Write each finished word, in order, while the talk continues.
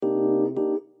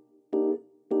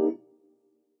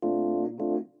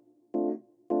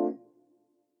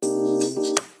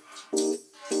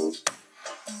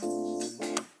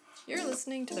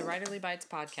listening to the Writerly Bites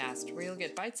podcast, where you'll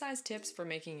get bite-sized tips for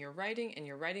making your writing and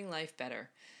your writing life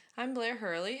better. I'm Blair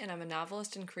Hurley, and I'm a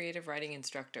novelist and creative writing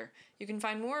instructor. You can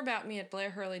find more about me at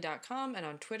blairhurley.com and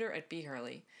on Twitter at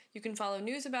bhurley. You can follow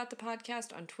news about the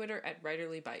podcast on Twitter at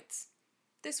Writerly Bites.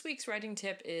 This week's writing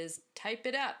tip is type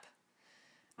it up.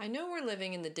 I know we're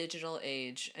living in the digital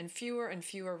age, and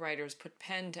fewer writers put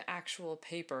pen to actual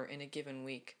paper in a given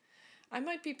week. I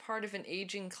might be part of an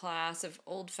aging class of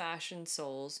old-fashioned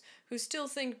souls who still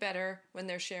think better when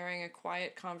they're sharing a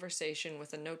quiet conversation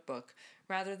with a notebook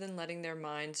rather than letting their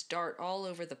minds dart all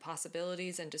over the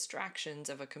possibilities and distractions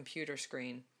of a computer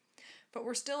screen. But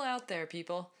we're still out there,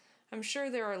 people. I'm sure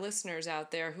there are listeners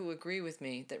out there who agree with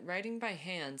me that writing by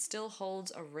hand still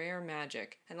holds a rare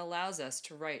magic and allows us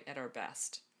to write at our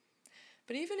best.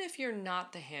 But even if you're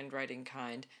not the handwriting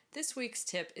kind, this week's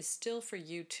tip is still for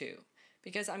you too,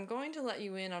 because I'm going to let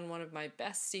you in on one of my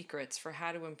best secrets for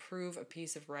how to improve a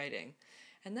piece of writing,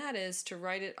 and that is to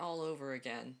write it all over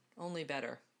again, only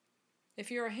better.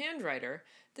 If you're a handwriter,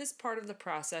 this part of the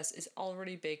process is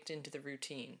already baked into the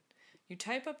routine. You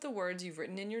type up the words you've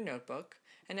written in your notebook,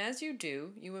 and as you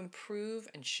do, you improve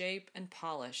and shape and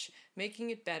polish, making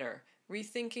it better,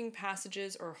 rethinking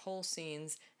passages or whole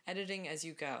scenes, editing as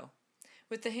you go.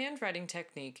 With the handwriting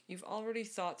technique, you've already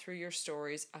thought through your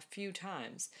stories a few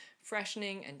times,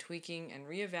 freshening and tweaking and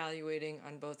reevaluating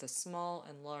on both a small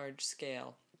and large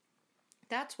scale.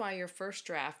 That's why your first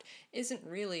draft isn't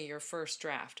really your first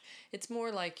draft. It's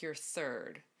more like your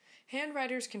third.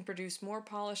 Handwriters can produce more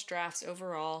polished drafts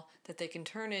overall that they can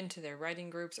turn into their writing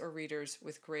groups or readers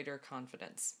with greater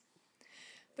confidence.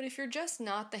 But if you're just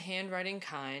not the handwriting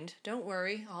kind, don't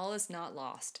worry, all is not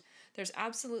lost. There's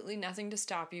absolutely nothing to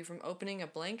stop you from opening a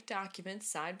blank document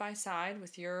side by side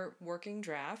with your working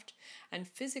draft and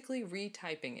physically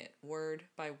retyping it word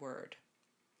by word.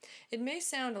 It may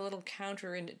sound a little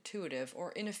counterintuitive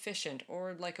or inefficient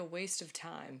or like a waste of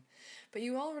time, but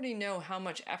you already know how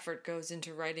much effort goes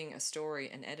into writing a story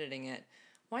and editing it.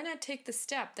 Why not take the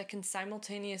step that can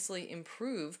simultaneously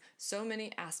improve so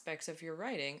many aspects of your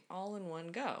writing all in one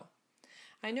go?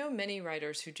 I know many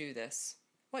writers who do this.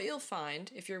 What you'll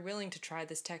find, if you're willing to try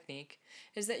this technique,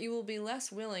 is that you will be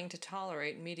less willing to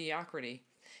tolerate mediocrity.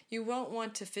 You won't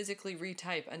want to physically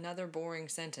retype another boring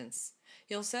sentence.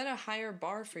 You'll set a higher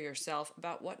bar for yourself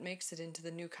about what makes it into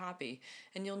the new copy,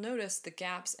 and you'll notice the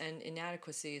gaps and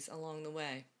inadequacies along the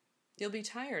way. You'll be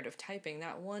tired of typing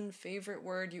that one favorite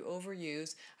word you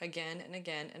overuse again and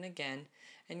again and again,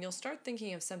 and you'll start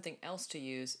thinking of something else to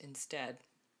use instead.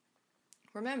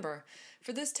 Remember,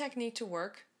 for this technique to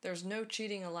work, there's no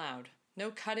cheating allowed. No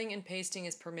cutting and pasting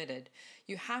is permitted.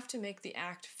 You have to make the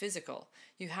act physical.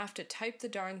 You have to type the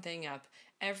darn thing up,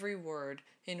 every word,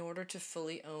 in order to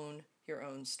fully own your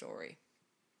own story.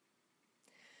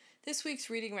 This week's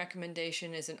reading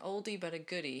recommendation is an oldie but a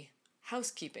goodie,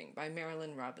 Housekeeping by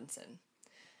Marilynne Robinson.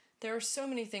 There are so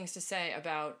many things to say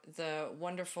about the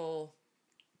wonderful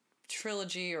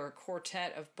trilogy or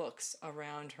quartet of books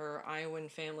around her Iowan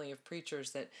family of preachers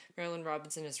that Marilynne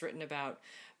Robinson has written about.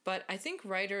 But I think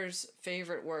writers'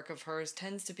 favorite work of hers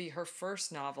tends to be her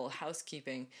first novel,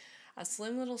 Housekeeping, a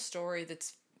slim little story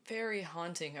that's very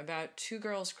haunting about two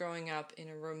girls growing up in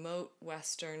a remote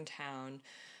western town.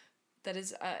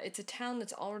 It's a town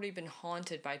that's already been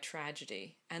haunted by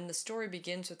tragedy, and the story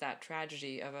begins with that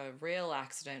tragedy of a rail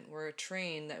accident where a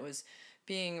train that was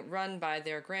being run by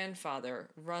their grandfather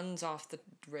runs off the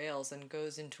rails and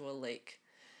goes into a lake.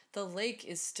 The lake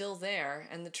is still there,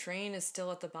 and the train is still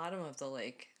at the bottom of the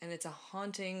lake, and it's a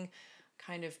haunting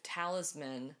kind of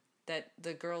talisman that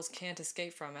the girls can't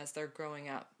escape from as they're growing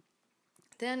up.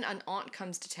 Then an aunt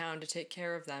comes to town to take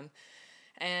care of them,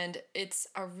 and it's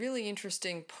a really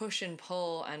interesting push and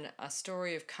pull and a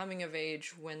story of coming of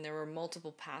age when there were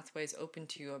multiple pathways open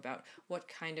to you about what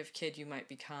kind of kid you might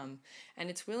become. And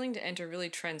it's willing to enter really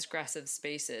transgressive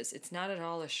spaces. It's not at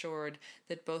all assured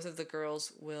that both of the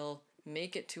girls will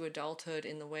make it to adulthood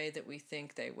in the way that we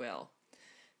think they will.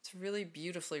 It's a really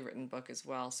beautifully written book as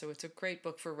well, so it's a great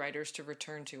book for writers to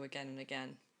return to again and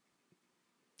again.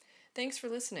 Thanks for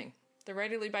listening. The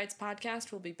Writerly Bites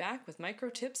podcast will be back with micro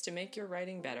tips to make your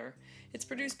writing better. It's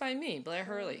produced by me, Blair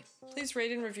Hurley. Please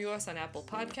rate and review us on Apple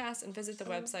Podcasts and visit the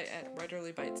website at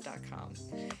writerlybites.com.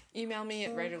 Email me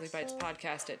at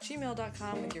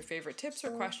writerlybites.podcast@gmail.com with your favorite tips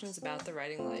or questions about the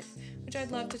writing life, which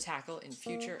I'd love to tackle in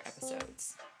future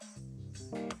episodes.